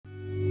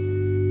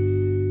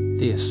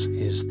This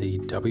is the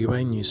WA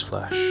News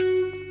Flash,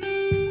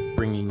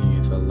 bringing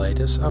you the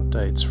latest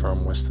updates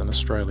from Western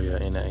Australia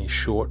in a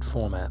short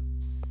format.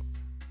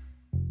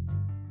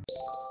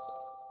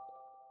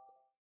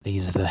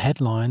 These are the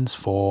headlines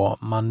for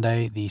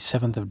Monday, the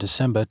 7th of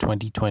December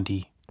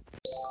 2020.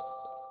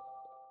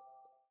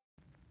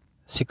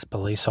 6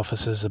 police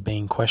officers are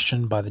being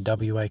questioned by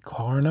the WA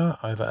coroner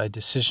over a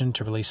decision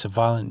to release a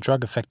violent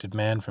drug-affected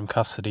man from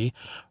custody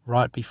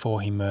right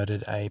before he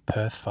murdered a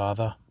Perth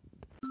father.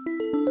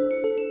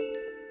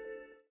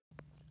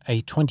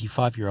 A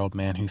 25-year-old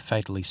man who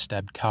fatally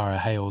stabbed Cara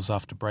Hales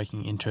after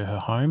breaking into her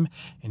home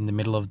in the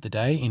middle of the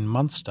day in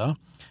Munster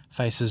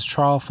faces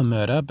trial for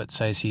murder but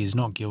says he is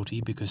not guilty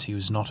because he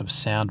was not of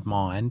sound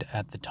mind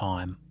at the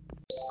time.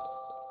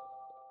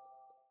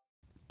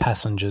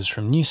 Passengers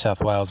from New South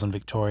Wales and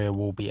Victoria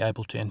will be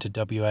able to enter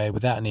WA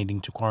without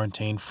needing to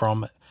quarantine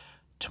from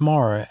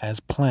tomorrow as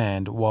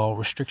planned, while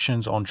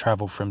restrictions on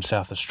travel from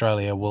South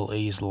Australia will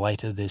ease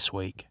later this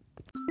week.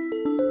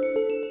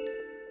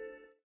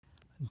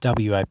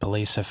 WA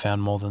police have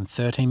found more than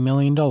 $13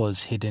 million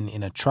hidden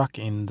in a truck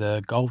in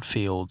the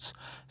Goldfields,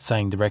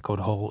 saying the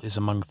record haul is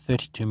among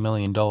 $32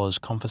 million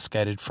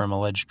confiscated from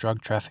alleged drug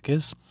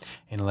traffickers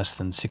in less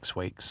than 6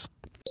 weeks.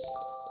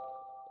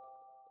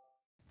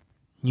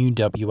 New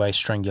WA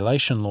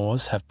strangulation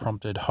laws have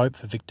prompted hope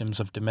for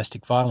victims of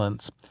domestic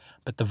violence,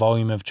 but the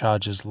volume of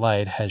charges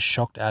laid has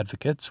shocked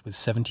advocates, with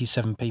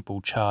 77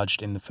 people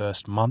charged in the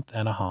first month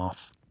and a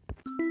half.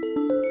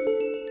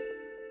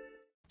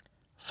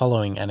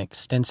 Following an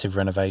extensive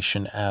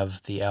renovation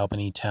of the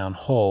Albany Town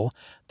Hall,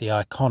 the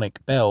iconic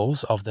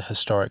bells of the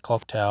historic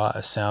clock tower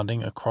are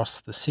sounding across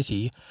the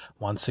city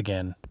once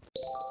again.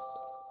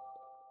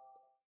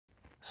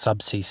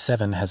 Subsea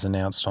 7 has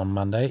announced on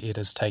Monday it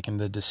has taken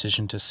the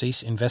decision to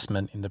cease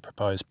investment in the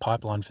proposed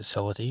pipeline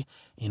facility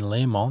in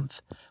Learmonth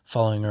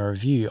following a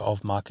review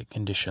of market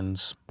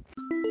conditions.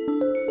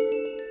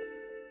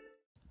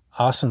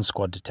 Arson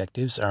squad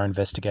detectives are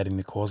investigating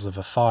the cause of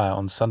a fire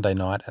on Sunday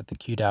night at the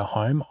Kewdale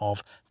home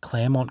of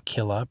Claremont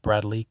killer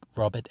Bradley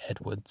Robert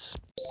Edwards.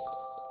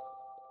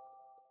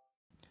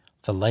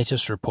 The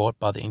latest report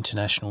by the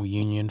International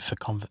Union for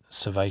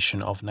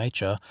Conservation of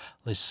Nature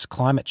lists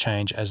climate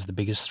change as the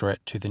biggest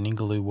threat to the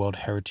Ningaloo World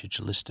Heritage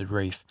listed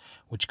reef,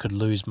 which could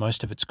lose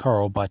most of its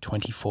coral by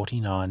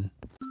 2049.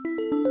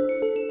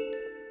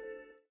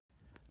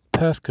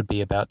 Perth could be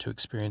about to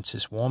experience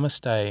its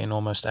warmest day in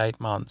almost 8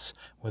 months,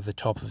 with a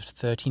top of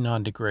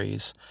 39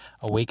 degrees,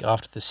 a week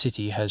after the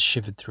city has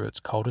shivered through its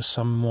coldest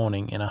summer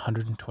morning in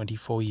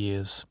 124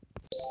 years.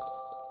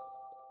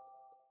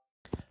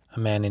 A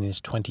man in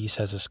his 20s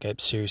has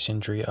escaped serious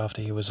injury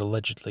after he was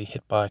allegedly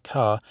hit by a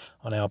car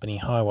on Albany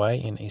Highway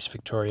in East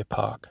Victoria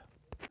Park.